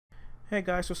Hey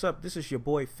guys, what's up? This is your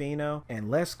boy Fino, and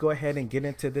let's go ahead and get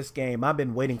into this game. I've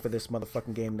been waiting for this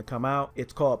motherfucking game to come out.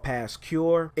 It's called Past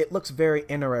Cure. It looks very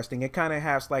interesting. It kind of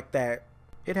has like that,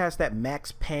 it has that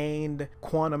Max Payne,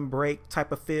 Quantum Break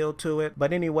type of feel to it.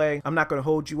 But anyway, I'm not going to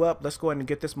hold you up. Let's go ahead and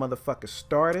get this motherfucker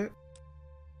started.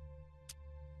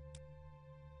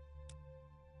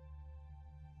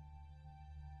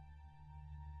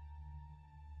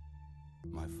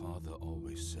 My father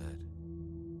always said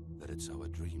that it's our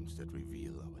dreams that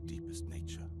reveal our deepest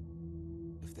nature.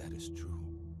 If that is true,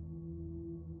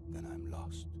 then I'm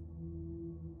lost.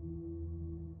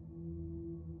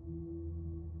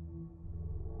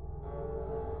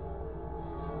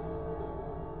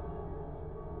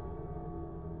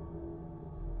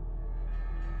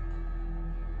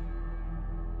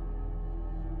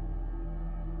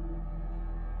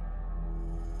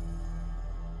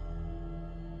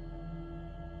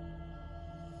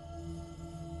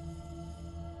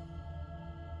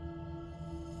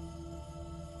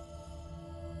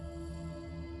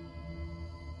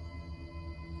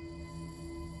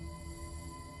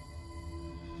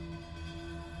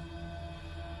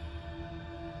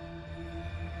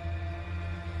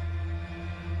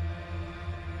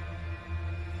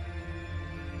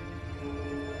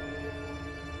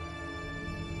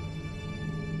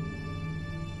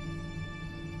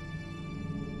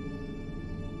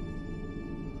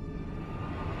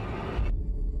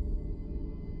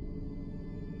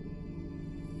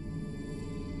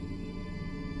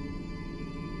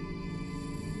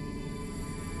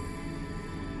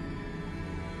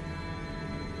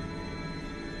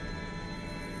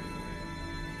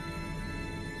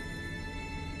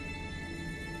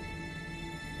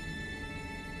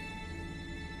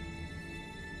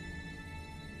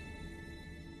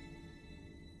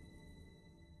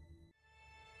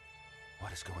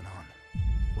 What is going on?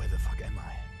 Where the fuck am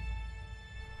I?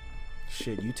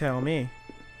 Shit, you tell me.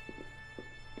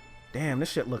 Damn,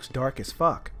 this shit looks dark as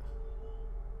fuck.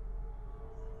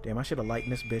 Damn, I should have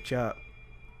lightened this bitch up.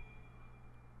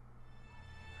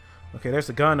 Okay, there's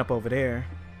a gun up over there.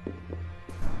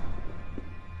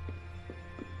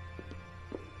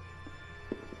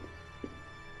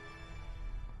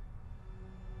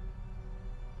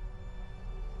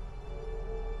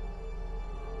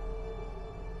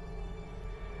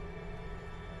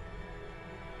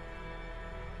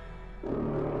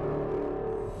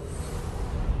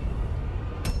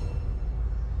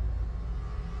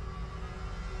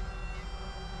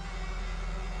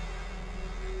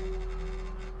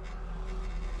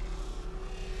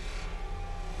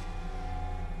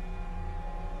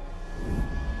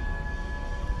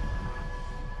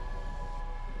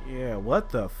 Yeah,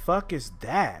 what the fuck is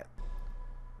that?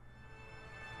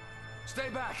 Stay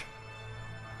back!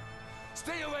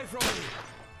 Stay away from me!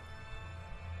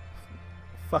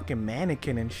 Fucking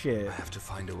mannequin and shit. I have to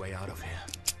find a way out of here.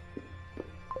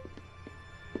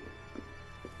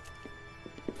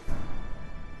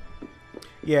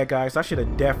 Yeah, guys, I should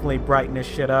have definitely brightened this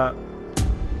shit up.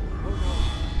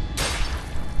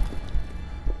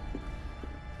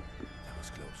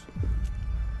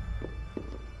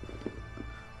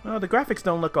 Oh, the graphics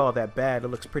don't look all that bad. It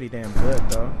looks pretty damn good,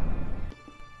 though.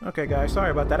 Okay, guys, sorry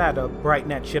about that. I had to brighten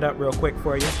that shit up real quick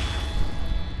for you.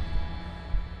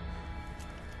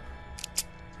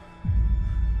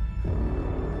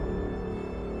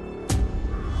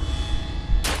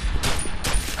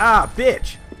 Ah,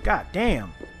 bitch! God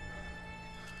damn.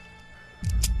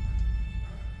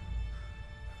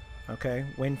 Okay,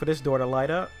 waiting for this door to light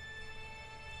up.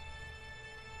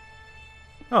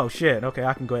 Oh shit, okay,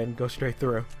 I can go ahead and go straight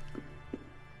through.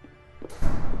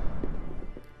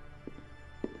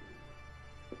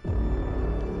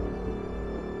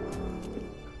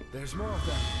 There's more of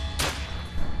them.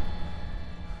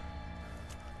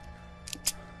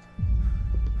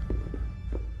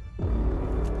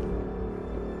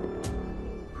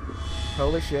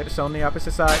 Holy shit, it's on the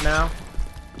opposite side now.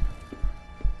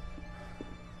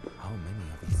 How many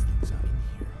of these things are in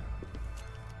here?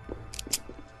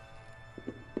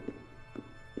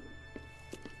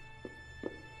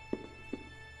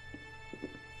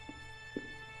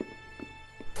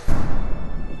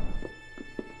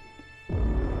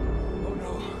 Oh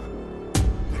no!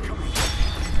 They're coming.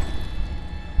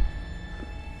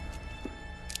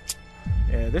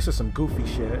 Yeah, this is some goofy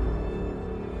shit.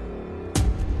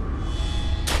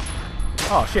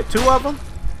 Oh shit, two of them?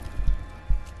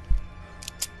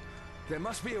 There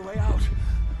must be a way out.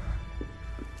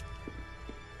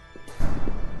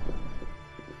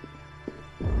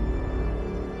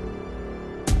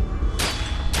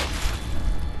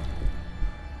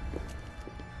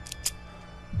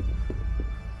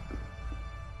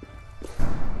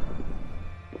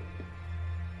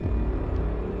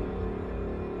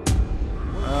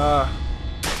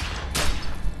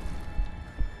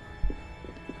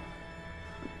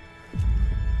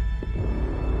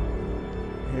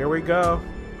 we go.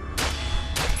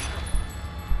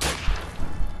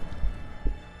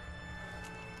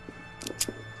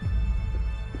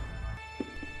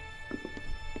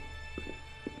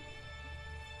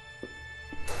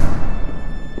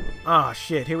 Ah,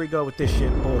 shit. Here we go with this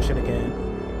shit bullshit again.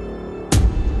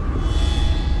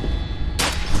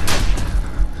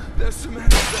 There's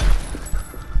Samantha there.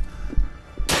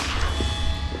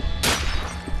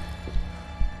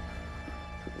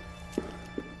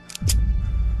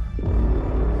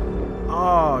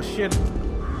 Oh, shit.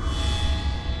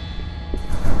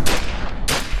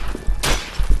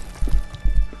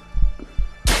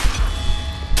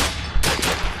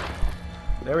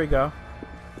 There we go.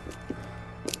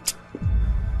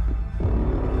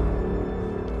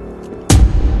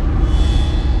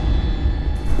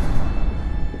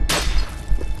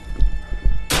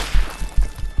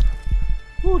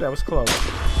 Ooh, that was close.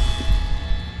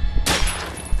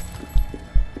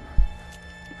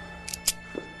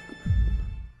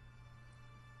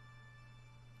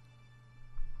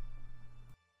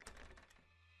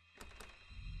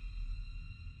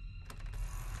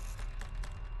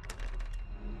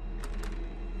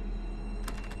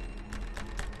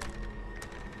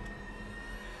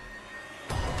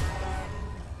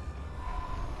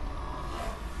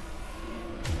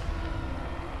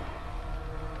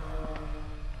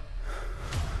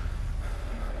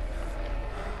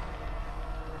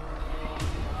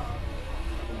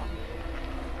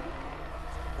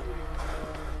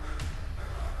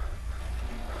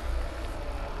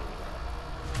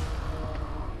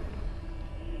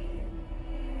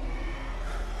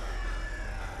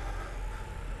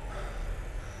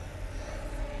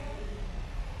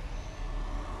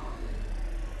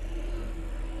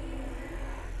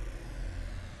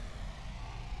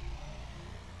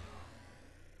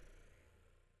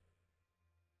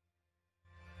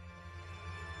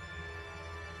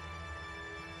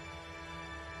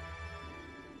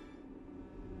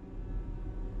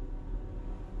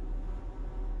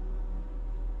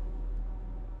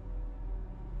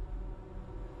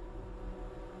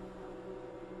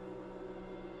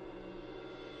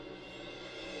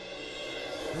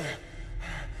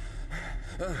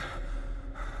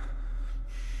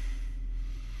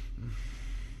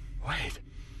 Wait.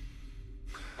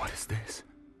 What is this?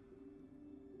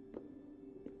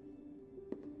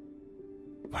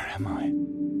 Where am I?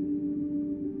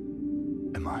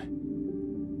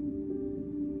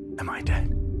 Am I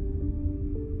dead?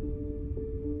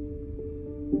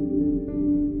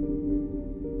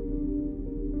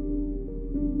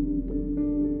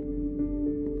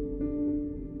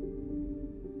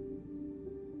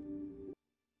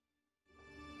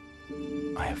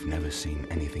 I have never seen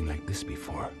anything like this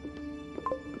before.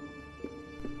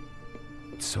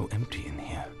 It's so empty in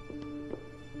here.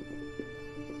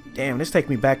 Damn, this takes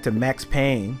me back to Max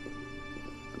Payne.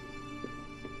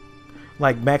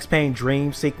 Like Max Payne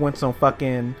dream sequence on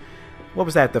fucking... What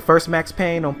was that? The first Max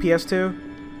Payne on PS2?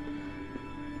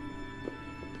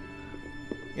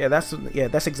 Yeah,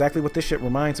 that's exactly what this shit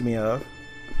reminds me of.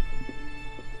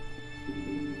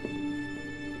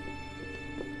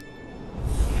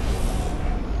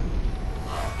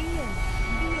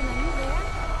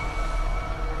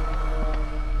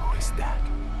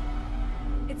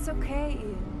 It's okay,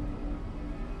 Ian.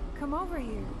 Come over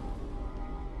here.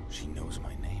 She knows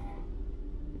my name.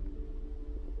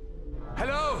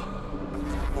 Hello?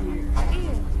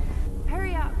 Ian,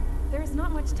 hurry up. There's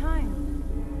not much time.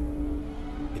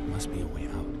 It must be a way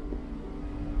out.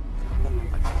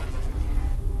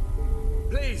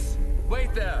 Please,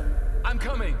 wait there. I'm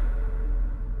coming.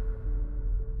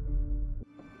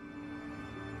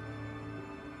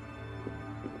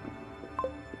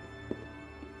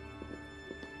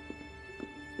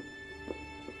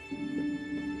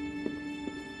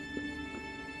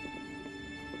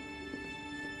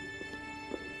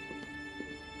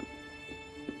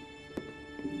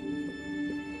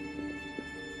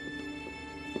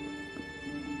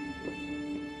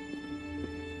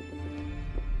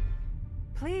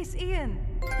 Please, Ian,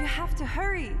 you have to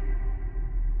hurry.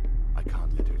 I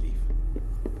can't let her leave.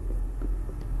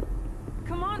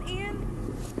 Come on, Ian.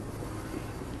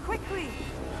 Quickly.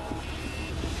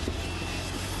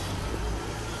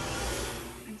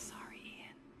 I'm sorry,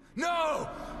 Ian. No!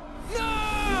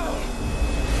 No!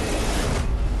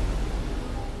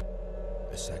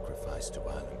 A sacrifice to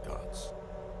island gods.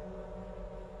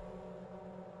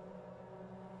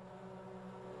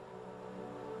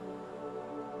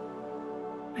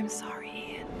 I'm sorry,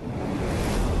 Ian.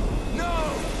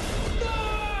 No!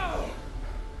 No!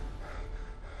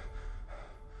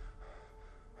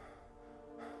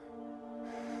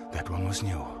 That one was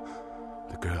new.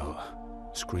 The girl.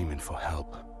 screaming for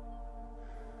help.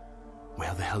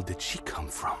 Where the hell did she come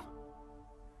from?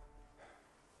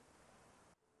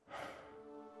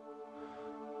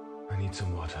 I need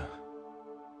some water.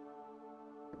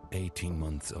 18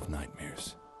 months of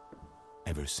nightmares.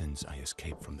 Ever since I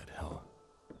escaped from that hell.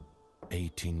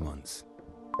 18 months.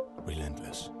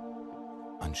 Relentless.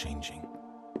 Unchanging.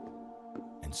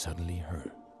 And suddenly her.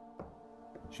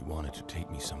 She wanted to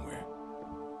take me somewhere.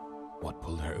 What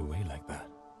pulled her away like that?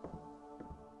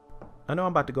 I know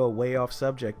I'm about to go way off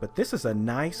subject, but this is a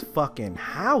nice fucking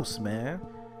house, man.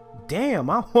 Damn,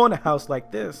 I want a house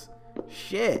like this.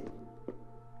 Shit.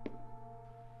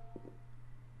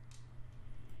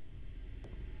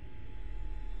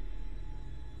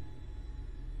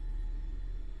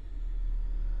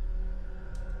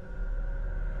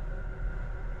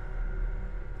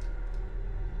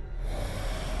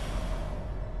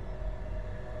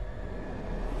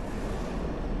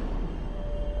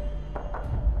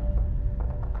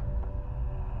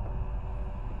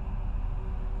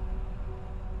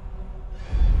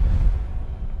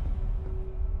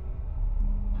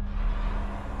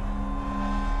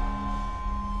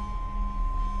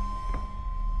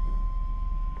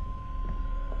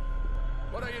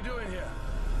 What are you doing here?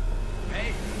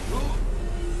 Hey, who?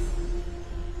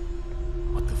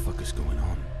 What the fuck is going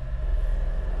on?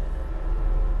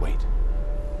 Wait.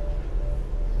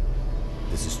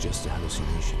 This is just a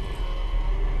hallucination.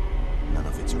 None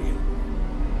of it's real.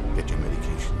 Get your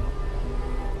medication,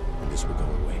 and this will go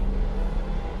away.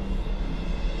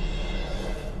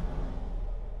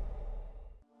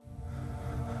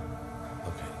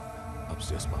 Okay,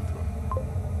 upstairs bathroom.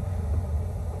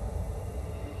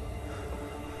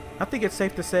 I think it's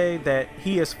safe to say that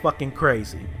he is fucking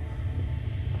crazy.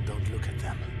 Don't look at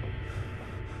them.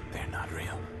 They're not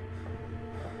real.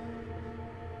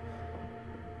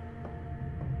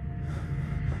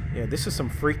 Yeah, this is some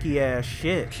freaky ass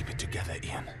shit. Keep it together,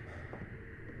 Ian.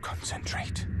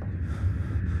 Concentrate.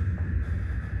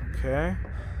 Okay.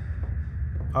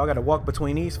 Oh, I gotta walk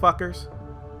between these fuckers?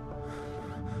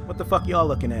 What the fuck y'all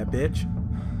looking at, bitch?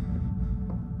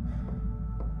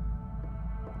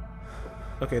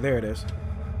 Okay, there it is.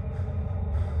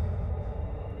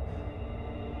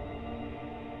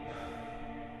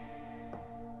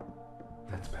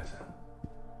 That's better.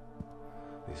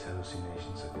 These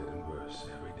hallucinations are getting worse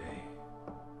every day.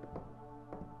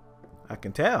 I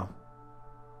can tell.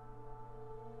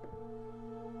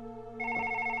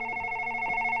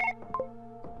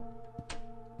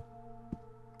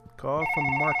 Call from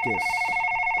Marcus.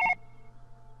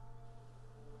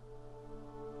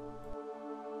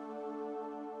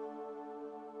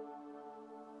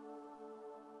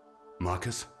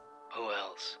 Marcus? Who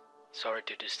else? Sorry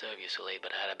to disturb you so late,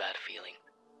 but I had a bad feeling.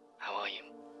 How are you?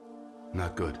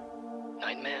 Not good.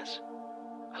 Nightmares?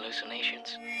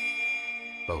 Hallucinations?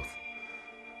 Both.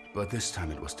 But this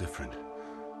time it was different.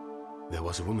 There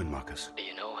was a woman, Marcus. Do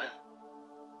you know her?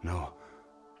 No,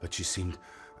 but she seemed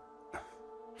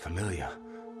familiar.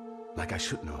 Like I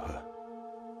should know her.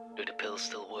 Do the pills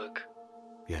still work?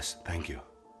 Yes, thank you.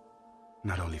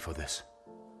 Not only for this,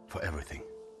 for everything.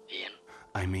 Ian?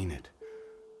 I mean it.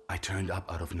 I turned up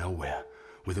out of nowhere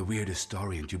with the weirdest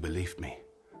story and you believed me.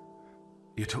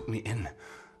 You took me in,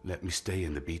 let me stay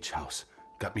in the beach house,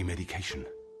 got me medication.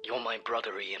 You're my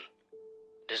brother, Ian.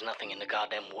 There's nothing in the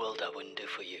goddamn world I wouldn't do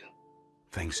for you.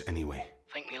 Thanks anyway.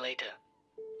 Thank me later.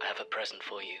 I have a present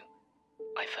for you.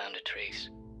 I found a trace.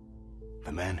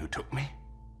 The man who took me?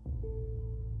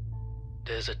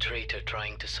 There's a traitor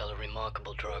trying to sell a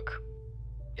remarkable drug.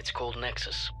 It's called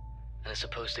Nexus, and is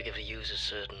supposed to give the user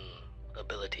certain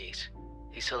abilities.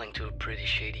 He's selling to a pretty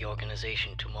shady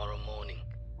organization tomorrow morning.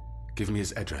 Give me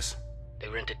his address. They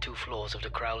rented 2 floors of the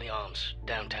Crowley Arms,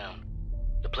 downtown.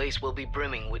 The place will be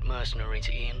brimming with mercenaries,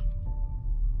 Ian.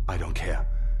 I don't care.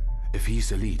 If he's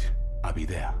the lead, I'll be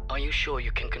there. Are you sure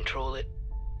you can control it?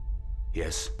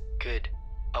 Yes. Good.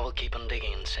 I will keep on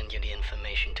digging and send you the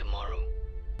information tomorrow.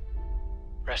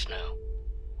 Rest now.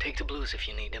 Take the blues if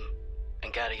you need them,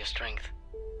 and gather your strength.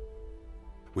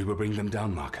 We will bring them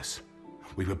down, Marcus.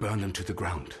 We will burn them to the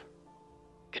ground.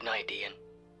 Good night, Ian.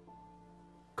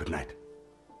 Good night.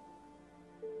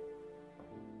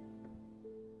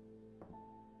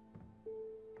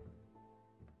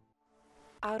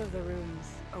 Out of the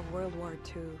ruins of World War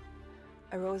II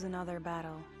arose another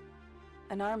battle.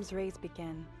 An arms race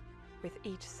began, with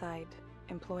each side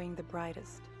employing the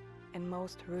brightest and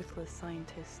most ruthless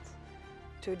scientists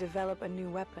to develop a new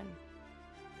weapon,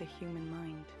 the human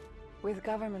mind. With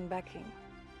government backing,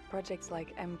 projects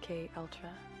like MK Ultra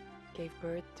gave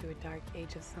birth to a dark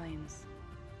age of science.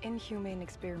 Inhumane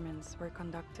experiments were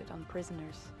conducted on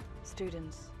prisoners,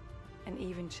 students, and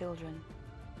even children.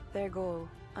 Their goal,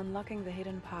 unlocking the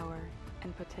hidden power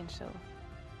and potential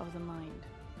of the mind.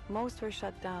 Most were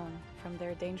shut down from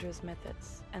their dangerous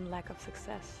methods and lack of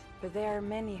success, but there are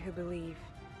many who believe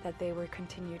that they were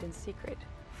continued in secret,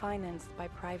 financed by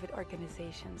private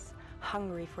organizations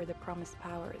hungry for the promised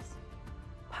powers.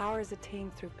 Powers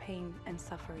attained through pain and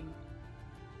suffering,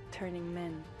 turning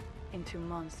men into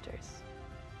monsters.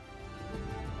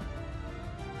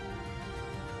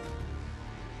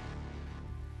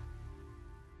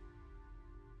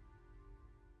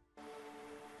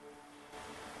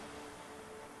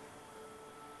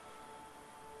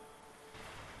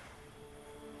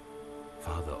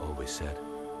 Father always said,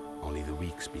 only the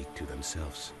weak speak to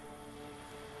themselves.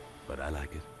 But I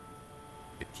like it.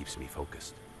 It keeps me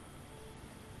focused.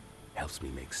 Helps me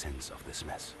make sense of this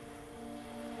mess.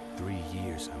 3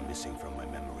 years I'm missing from my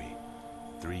memory.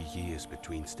 3 years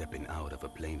between stepping out of a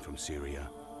plane from Syria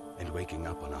and waking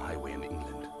up on a highway in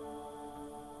England.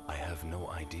 I have no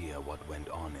idea what went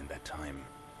on in that time,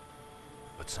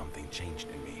 but something changed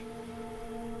in me.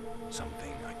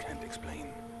 Something I can't explain.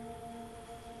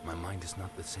 My mind is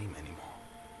not the same anymore.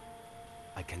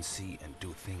 I can see and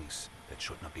do things that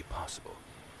should not be possible.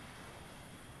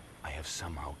 I have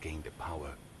somehow gained a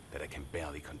power that I can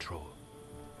barely control.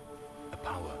 A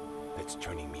power that's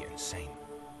turning me insane.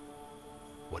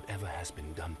 Whatever has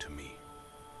been done to me,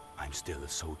 I'm still a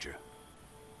soldier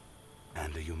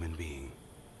and a human being.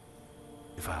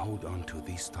 If I hold on to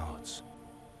these thoughts,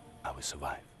 I will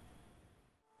survive.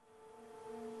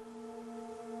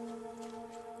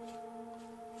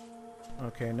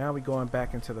 Okay, now we going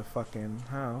back into the fucking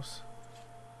house.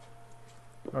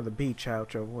 Or the beach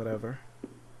house or whatever.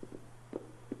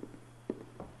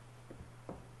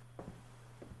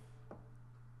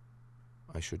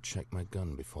 I should check my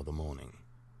gun before the morning.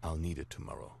 I'll need it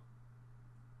tomorrow.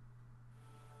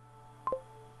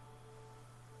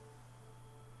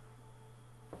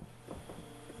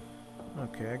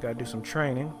 Okay, I gotta do some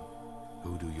training.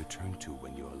 Who do you turn to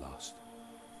when you are lost?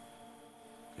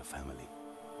 Your family.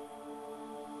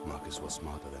 Marcus was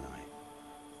smarter than I.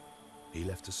 He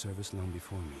left the service long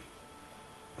before me.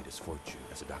 Made his fortune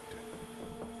as a doctor.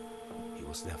 He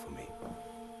was there for me.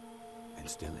 And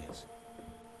still is.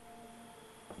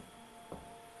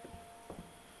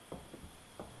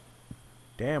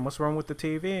 Damn, what's wrong with the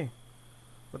TV?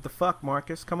 What the fuck,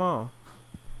 Marcus? Come on.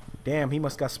 Damn, he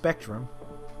must got Spectrum.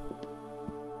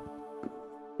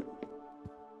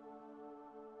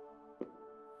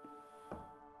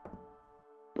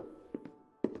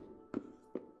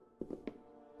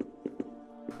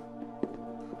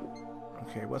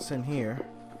 Okay, what's in here?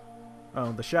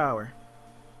 Oh, the shower.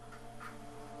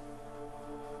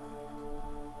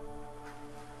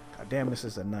 God damn, this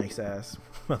is a nice ass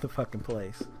motherfucking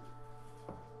place.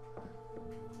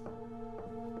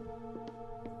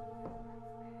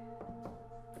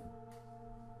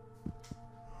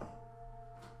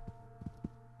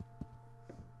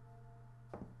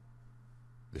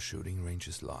 The shooting range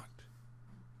is locked.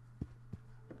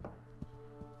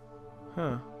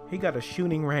 Huh. He got a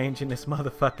shooting range in this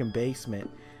motherfucking basement.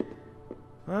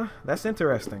 Huh? That's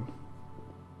interesting.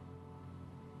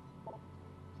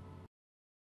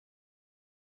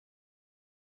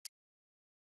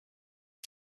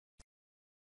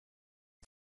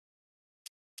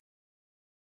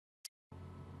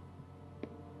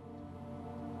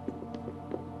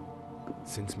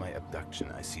 Since my abduction,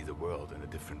 I see the world in a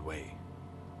different way.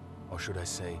 Or should I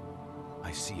say,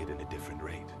 I see it in a different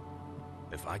rate.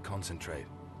 If I concentrate,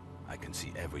 I can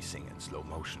see everything in slow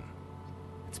motion.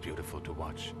 It's beautiful to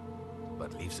watch,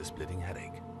 but leaves a splitting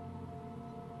headache.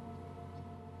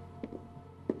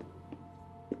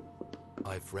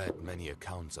 I've read many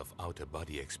accounts of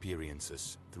outer-body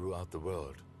experiences throughout the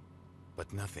world,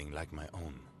 but nothing like my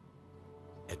own.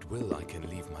 At will, I can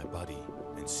leave my body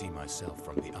and see myself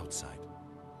from the outside.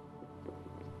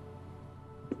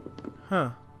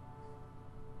 Huh.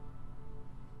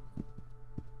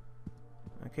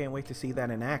 I can't wait to see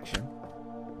that in action.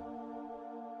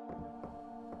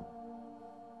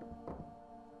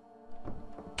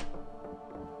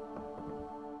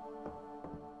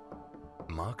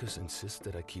 Marcus insists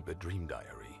that I keep a dream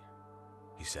diary.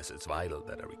 He says it's vital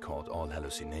that I record all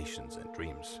hallucinations and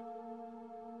dreams.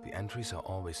 The entries are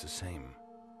always the same.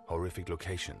 Horrific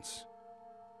locations.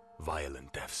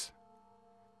 Violent deaths.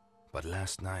 But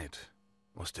last night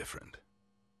was different.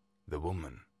 The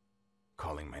woman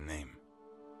calling my name.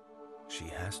 She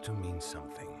has to mean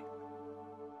something.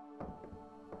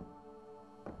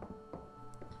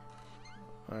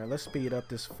 Alright, let's speed up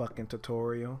this fucking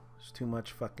tutorial. It's too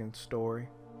much fucking story.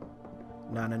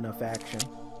 Not enough action.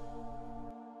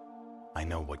 I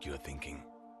know what you're thinking.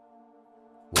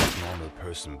 normal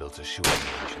person builds a shooting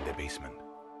range in their basement.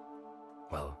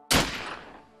 Well,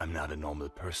 I'm not a normal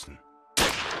person.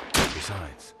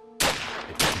 Besides,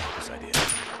 it was Marcus' idea.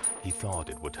 He thought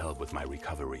it would help with my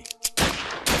recovery.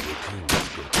 The routine was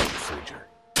good for a soldier.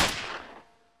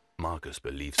 Marcus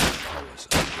believes my powers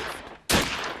are a gift,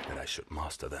 that I should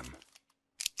master them.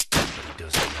 But he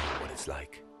doesn't know what it's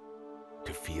like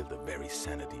to feel the very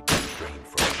sanity being drained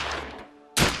from my mind.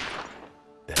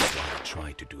 That's why I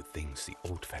try to do things the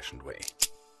old-fashioned way.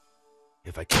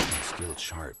 If I keep my skills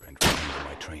sharp and remember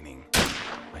my training,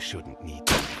 I shouldn't need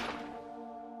to.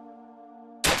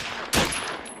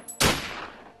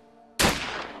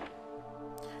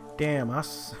 Damn,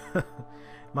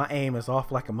 my aim is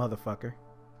off like a motherfucker.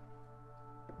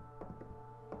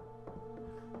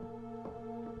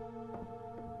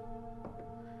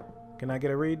 Can I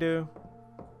get a redo?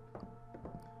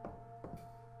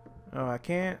 Oh, I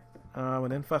can't? Well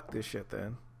then fuck this shit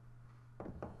then.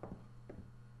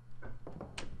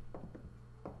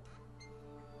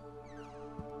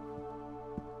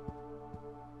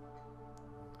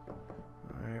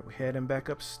 Alright, we're heading back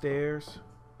upstairs.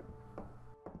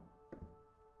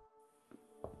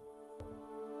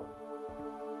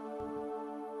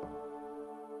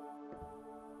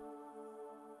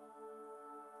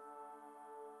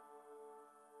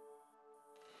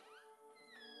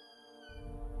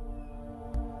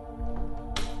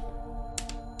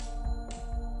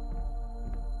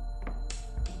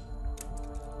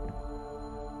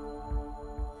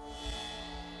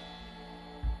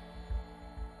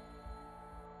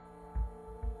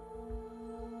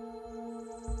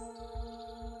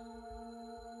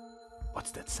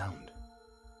 What's that sound?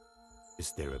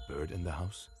 Is there a bird in the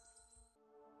house?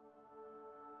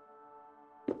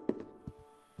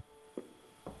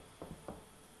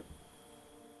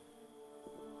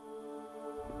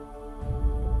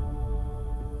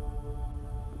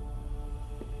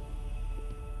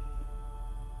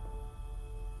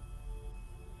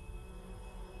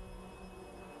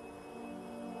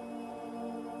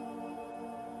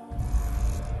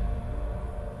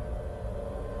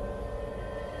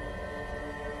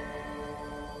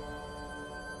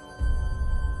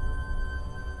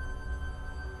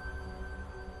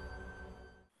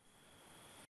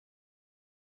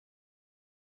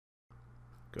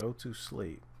 Go to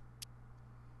sleep.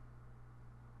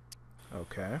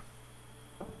 Okay.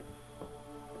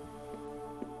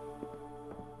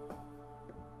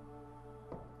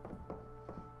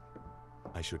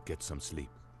 I should get some sleep.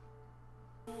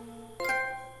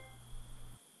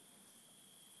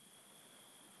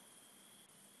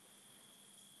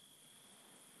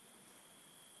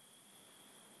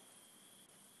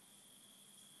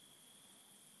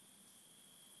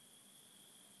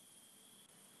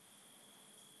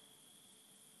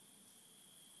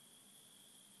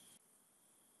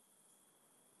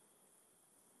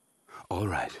 All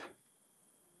right.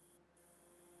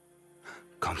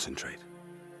 Concentrate.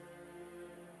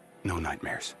 No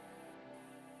nightmares.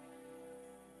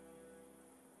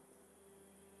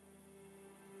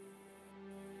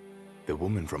 The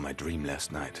woman from my dream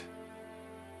last night,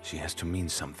 she has to mean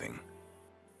something.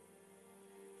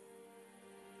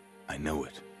 I know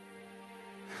it.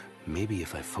 Maybe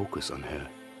if I focus on her,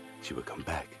 she will come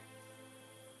back.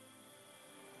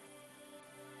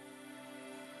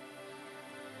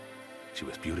 She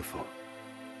was beautiful.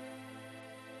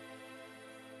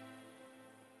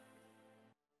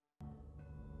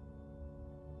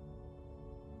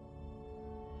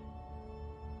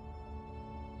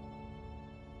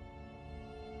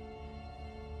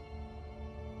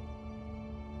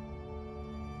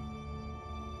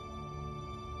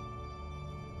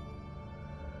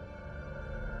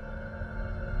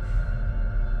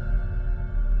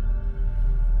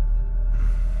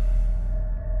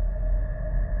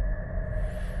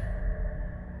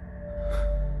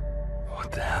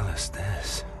 What the hell is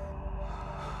this?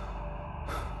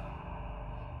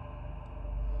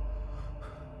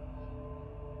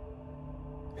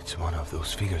 It's one of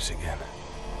those figures again.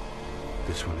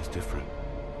 This one is different.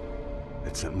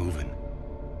 It's not moving.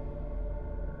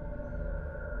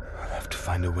 I'll have to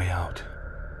find a way out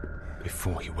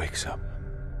before he wakes up.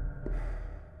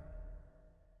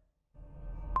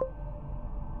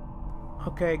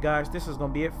 Okay guys, this is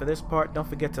gonna be it for this part. Don't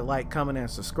forget to like, comment, and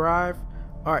subscribe.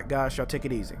 Alright guys, y'all take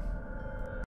it easy.